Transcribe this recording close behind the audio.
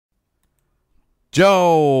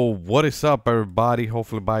Joe, what is up, everybody?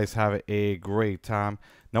 Hopefully, everybody's having a great time.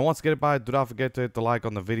 Now, once again, everybody, do not forget to hit the like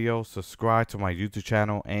on the video, subscribe to my YouTube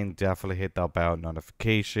channel, and definitely hit that bell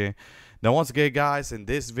notification. Now, once again, guys, in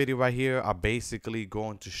this video right here, I'm basically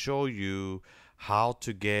going to show you how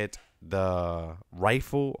to get the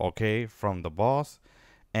rifle, okay, from the boss.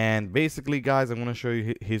 And basically, guys, I'm going to show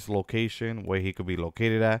you his location, where he could be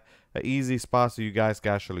located at. An easy spot so you guys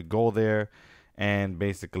can actually go there and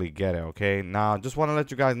basically get it. Okay, now just want to let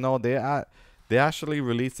you guys know they actually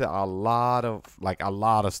released a lot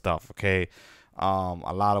of stuff. Okay,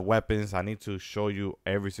 a lot of weapons. I need to show you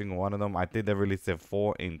every single one of them. I think they released it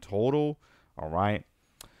 4 in total. All right,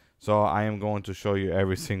 so I am going to show you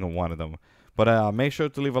every single one of them. But make sure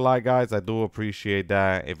to leave a like, guys. I do appreciate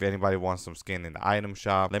that. If anybody wants some skin in the item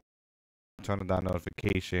shop, let me turn on that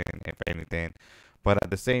notification if anything. But at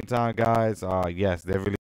the same time, guys, yes, they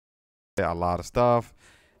really a lot of stuff,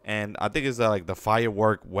 and I think it's like the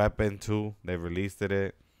firework weapon too. They released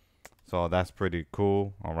it, so that's pretty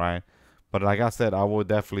cool. All right, but like I said, I will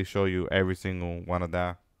definitely show you every single one of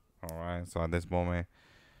that. All right, so at this moment,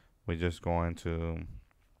 we're just going to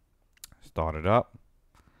start it up,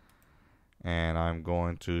 and I'm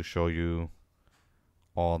going to show you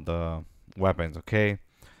all the weapons. Okay,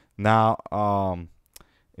 now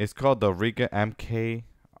it's called the Riga MK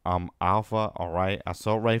Alpha. All right,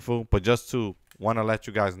 assault rifle. But just to want to let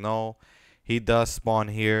you guys know, he does spawn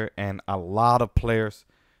here, and a lot of players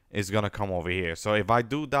is gonna come over here. So if I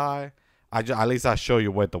do die, at least I show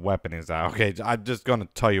you where the weapon is at. Okay, I'm just gonna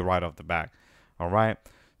tell you right off the back. All right,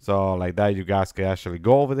 so like that, you guys can actually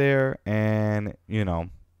go over there and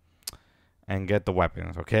and get the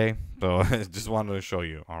weapons. Okay, so just wanted to show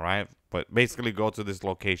you. All right, but basically go to this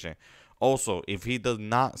location. Also, if he does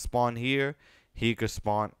not spawn here, he could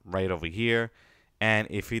spawn right over here. And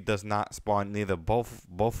if he does not spawn neither both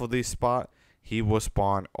of these spots, he will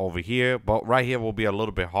spawn over here. But right here will be a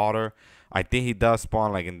little bit harder. I think he does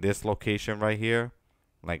spawn like in this location right here,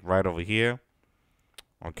 like right over here.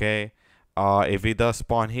 Okay. If he does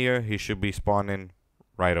spawn here, he should be spawning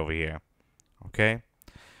right over here. Okay.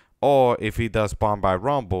 Or if he does spawn by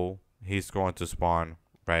rumble, he's going to spawn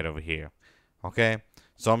right over here. Okay.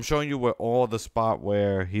 So I'm showing you where all the spot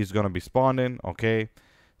where he's going to be spawning. Okay.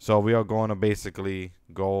 So we are going to basically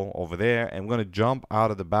go over there, and we're going to jump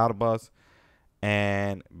out of the battle bus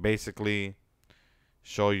and basically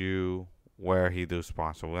show you where he do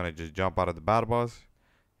spawn. So we're going to just jump out of the battle bus,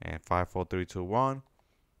 and 5, 4, 3, 2, 1.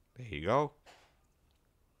 There you go.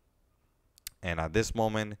 And at this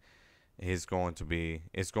moment, it's going to be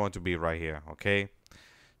right here. Okay.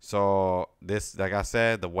 So this, like I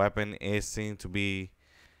said, the weapon is seen to be,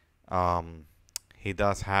 he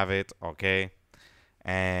does have it. Okay.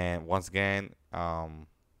 And once again,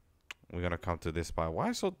 we're gonna come to this spot.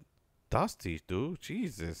 Why so dusty, dude?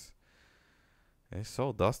 Jesus, it's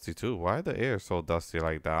so dusty too. Why the air so dusty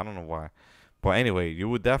like that? I don't know why. But anyway, you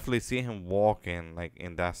would definitely see him walking like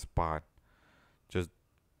in that spot. Just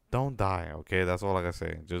don't die, okay? That's all I can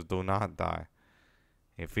say. Just do not die.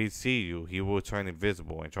 If he see you, he will turn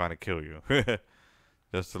invisible and try to kill you.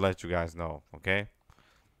 Just to let you guys know, okay?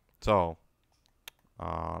 So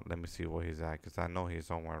let me see where he's at, because I know he's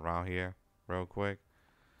somewhere around here real quick.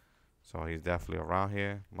 So he's definitely around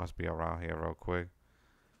here. Must be around here real quick.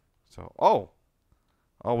 So, oh,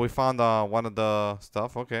 we found one of the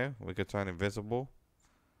stuff. Okay, we could turn invisible.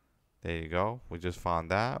 There you go. We just found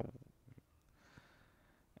that.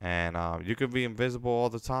 And you could be invisible all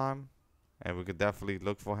the time, and we could definitely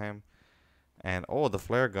look for him. And oh, the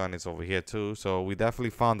flare gun is over here too. So we definitely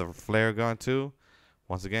found the flare gun too.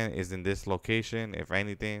 Once again, is in this location. If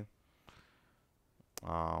anything,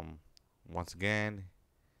 once again,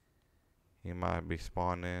 he might be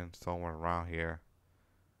spawning somewhere around here.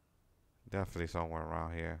 Definitely somewhere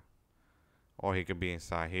around here. Or he could be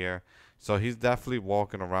inside here. So he's definitely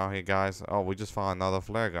walking around here, guys. Oh, we just found another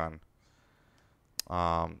flare gun.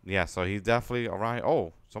 Yeah, so he's definitely around here.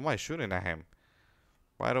 Oh, somebody's shooting at him.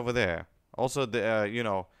 Right over there. Also,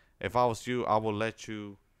 if I was you, I would let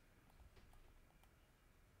you.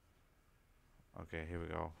 Okay, here we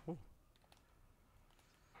go. Whew.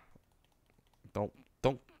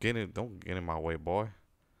 Don't get in my way, boy.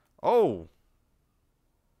 Oh.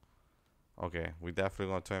 Okay, we definitely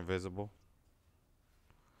gonna turn invisible.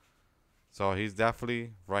 So he's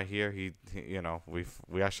definitely right here.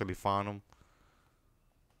 We actually found him.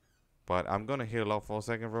 But I'm gonna heal up for a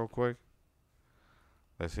second, real quick.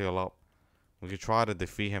 Let's heal up. We could try to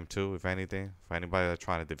defeat him too, if anything. For anybody that's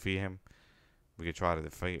trying to defeat him, we could try to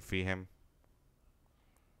defeat him.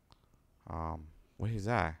 Where he's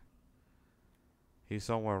at? He's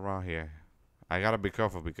somewhere around here. I gotta be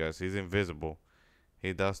careful because he's invisible.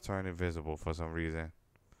 He does turn invisible for some reason.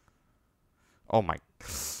 Oh my.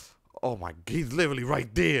 Oh my. He's literally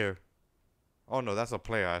right there. Oh no, that's a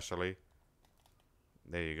player actually.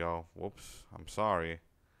 There you go. Whoops. I'm sorry.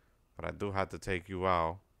 But I do have to take you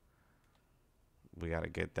out. We gotta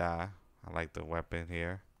get that. I like the weapon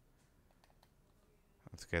here.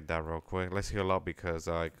 Let's get that real quick. Let's heal up because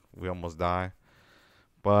we almost die.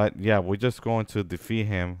 But yeah, we're just going to defeat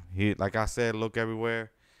him. He, like I said, look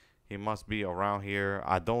everywhere. He must be around here.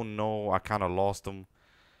 I don't know. I kind of lost him.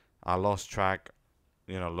 I lost track,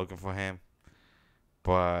 you know, looking for him.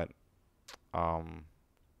 But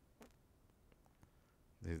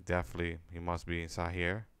he must be inside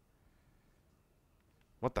here.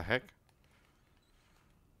 What the heck?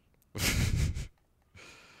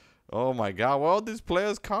 Oh my god, where all these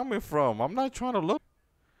players coming from? I'm not trying to look.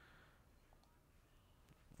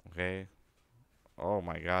 Okay. Oh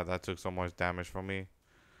my god, that took so much damage from me.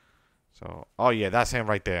 So, oh yeah, that's him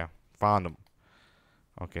right there. Found him.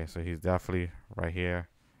 Okay, so he's definitely right here.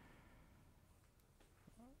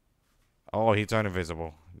 Oh, he turned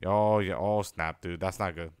invisible. Oh yeah, oh snap, dude. That's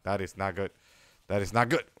not good. That is not good. That is not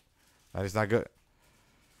good. That is not good.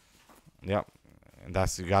 Yep. And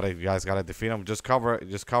that's you guys gotta defeat him. Just cover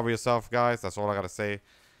yourself, guys. That's all I gotta say.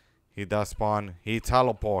 He does spawn. He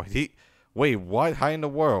teleport. Wait, what? How in the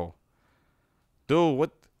world?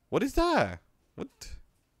 Dude, what is that? What?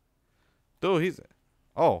 Dude, he's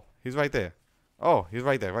right there. Oh, he's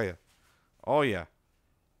right there, right there. Oh yeah.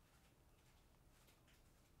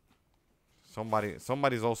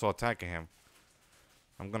 Somebody's also attacking him.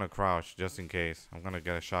 I'm gonna crouch just in case. I'm gonna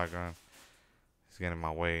get a shotgun. He's getting in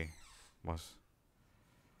my way.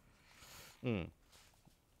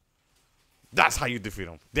 That's how you defeat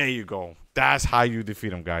him. There you go. That's how you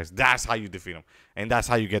defeat him, guys. That's how you defeat him. And that's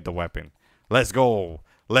how you get the weapon. Let's go.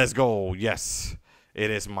 Let's go. Yes. It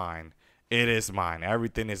is mine. It is mine.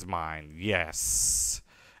 Everything is mine. Yes.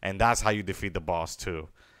 And that's how you defeat the boss too.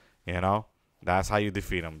 You know? That's how you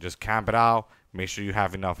defeat him. Just camp it out. Make sure you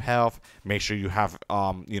have enough health. Make sure you have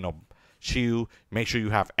shield. Make sure you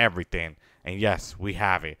have everything. And yes, we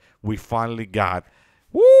have it. We finally got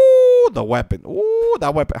the weapon. Ooh,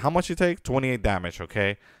 that weapon. How much you take? 28 damage,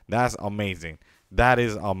 okay? That's amazing. That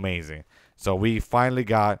is amazing. So we finally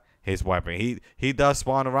got his weapon. He does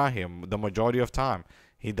spawn around here the majority of time.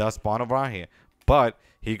 He does spawn around here. But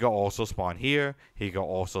he can also spawn here. He can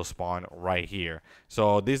also spawn right here.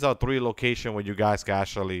 So these are 3 locations where you guys can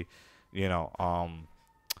actually,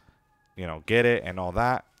 get it and all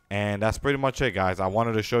that. And that's pretty much it, guys. I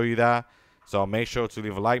wanted to show you that. So make sure to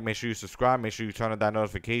leave a like. Make sure you subscribe. Make sure you turn on that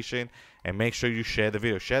notification. And make sure you share the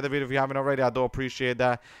video. Share the video if you haven't already. I do appreciate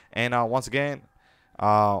that. And once again,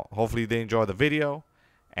 hopefully they enjoy the video.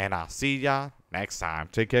 And I'll see ya next time.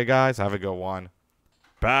 Take care, guys. Have a good one.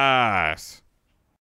 Bye.